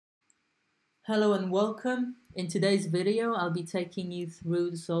Hello and welcome. In today's video, I'll be taking you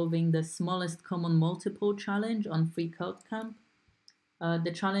through solving the smallest common multiple challenge on FreeCodeCamp.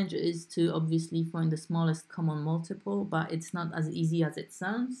 The challenge is to obviously find the smallest common multiple, but it's not as easy as it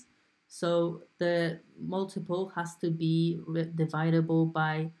sounds. So the multiple has to be divisible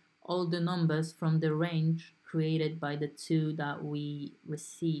by all the numbers from the range created by the two that we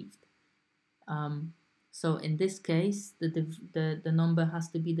received. So in this case, the number has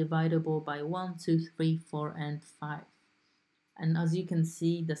to be divisible by 1, 2, 3, 4, and 5. And as you can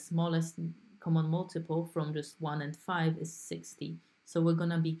see, the smallest common multiple from just 1 and 5 is 60. So we're going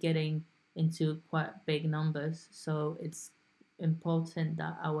to be getting into quite big numbers. So it's important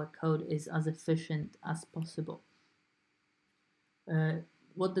that our code is as efficient as possible.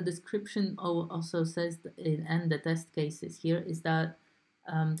 What the description also says and the test cases here is that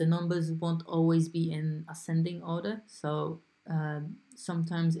the numbers won't always be in ascending order. So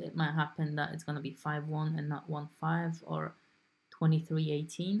sometimes it might happen that it's going to be 5, 1 and not 1, 5 or 23,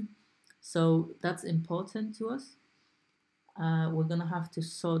 18. So that's important to us. We're going to have to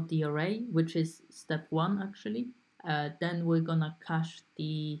sort the array, which is step 1 actually. Then we're going to cache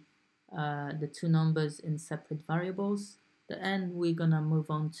the two numbers in separate variables. And we're going to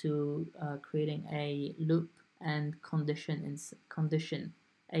move on to creating a loop and a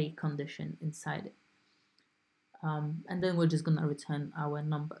condition inside it. And then we're just going to return our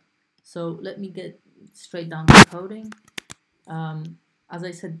number. So let me get straight down to coding. As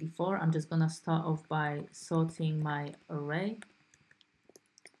I said before, I'm just going to start off by sorting my array.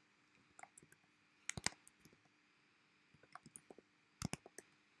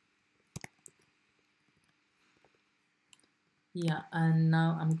 Yeah, and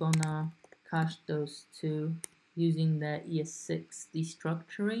now I'm gonna cache those two using the ES6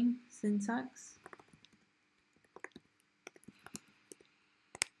 destructuring syntax.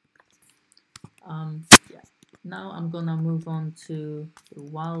 Yeah. Now I'm gonna move on to the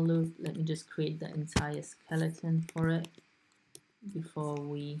while loop. Let me just create the entire skeleton for it before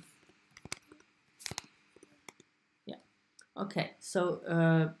we... Yeah. Okay,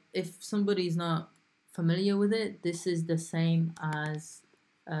 so if somebody's not familiar with it, this is the same as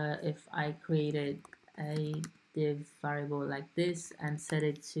if I created a div variable like this and set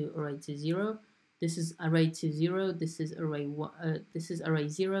it to array to 0. This is array to 0, this is array 1, this is array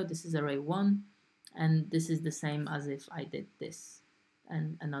 0, this is array 1, and this is the same as if I did this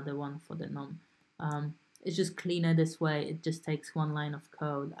and another one for the num. It's just cleaner this way. It just takes one line of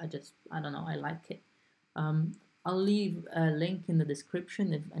code. I don't know, I like it. I'll leave a link in the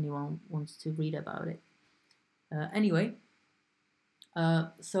description if anyone wants to read about it. Anyway,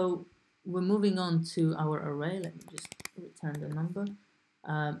 so we're moving on to our array. Let me just return the number.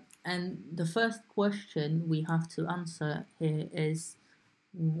 And the first question we have to answer here is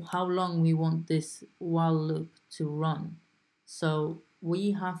how long we want this while loop to run. So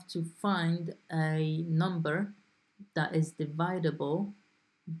we have to find a number that is divisible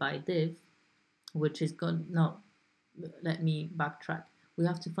by div, which is let me backtrack. We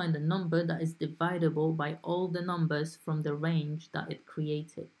have to find a number that is divisible by all the numbers from the range that it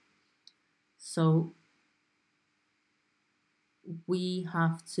created. So we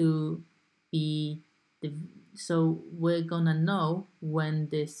have to so we're gonna know when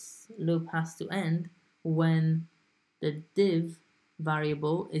this loop has to end when the div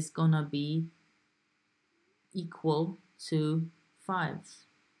variable is gonna be equal to 5.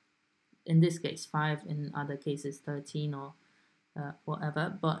 In this case 5, in other cases 13 or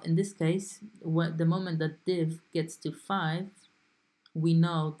whatever, but in this case, the moment that div gets to 5, we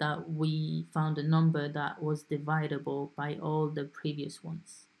know that we found a number that was divisible by all the previous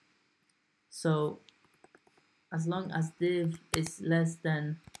ones. So as long as div is less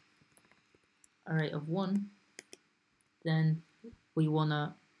than array of 1, then we want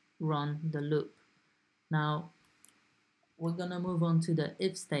to run the loop. Now we're going to move on to the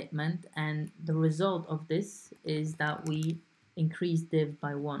if statement, and the result of this is that we increase div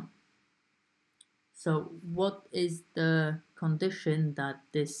by 1. So what is the condition that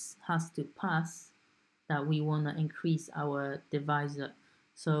this has to pass that we want to increase our divisor?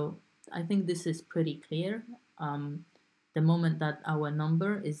 So I think this is pretty clear. The moment that our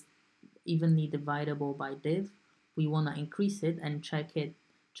number is evenly divisible by div, we want to increase it and check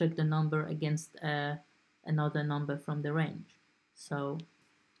the number against another number from the range. So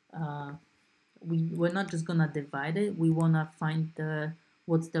we're not just gonna divide it. We wanna find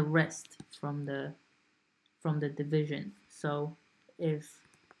what's the rest from the division. So if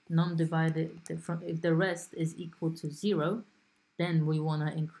if the rest is equal to 0, then we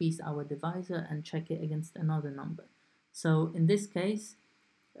wanna increase our divisor and check it against another number. So in this case,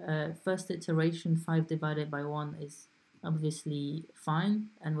 first iteration 5 divided by 1 is obviously fine,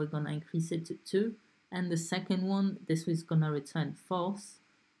 and we're going to increase it to 2. And the second one, this is going to return false,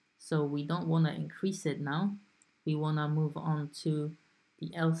 so we don't want to increase it now. We want to move on to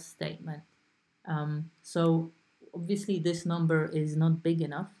the else statement. So obviously this number is not big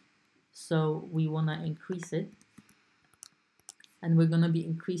enough, so we want to increase it, and we're going to be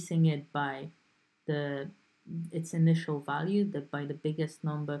increasing it by its initial value, by the biggest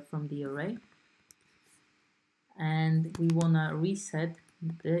number from the array. And we want to reset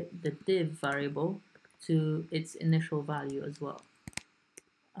the div variable to its initial value as well.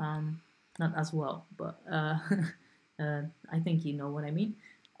 Not as well, but I think you know what I mean.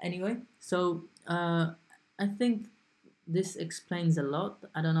 Anyway, so I think this explains a lot.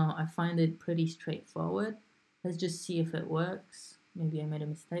 I don't know, I find it pretty straightforward. Let's just see if it works. Maybe I made a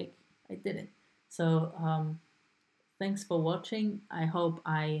mistake. I didn't. So thanks for watching. I hope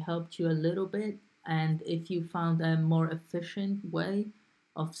I helped you a little bit. And if you found a more efficient way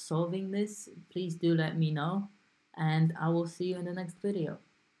of solving this, please do let me know. And I will see you in the next video.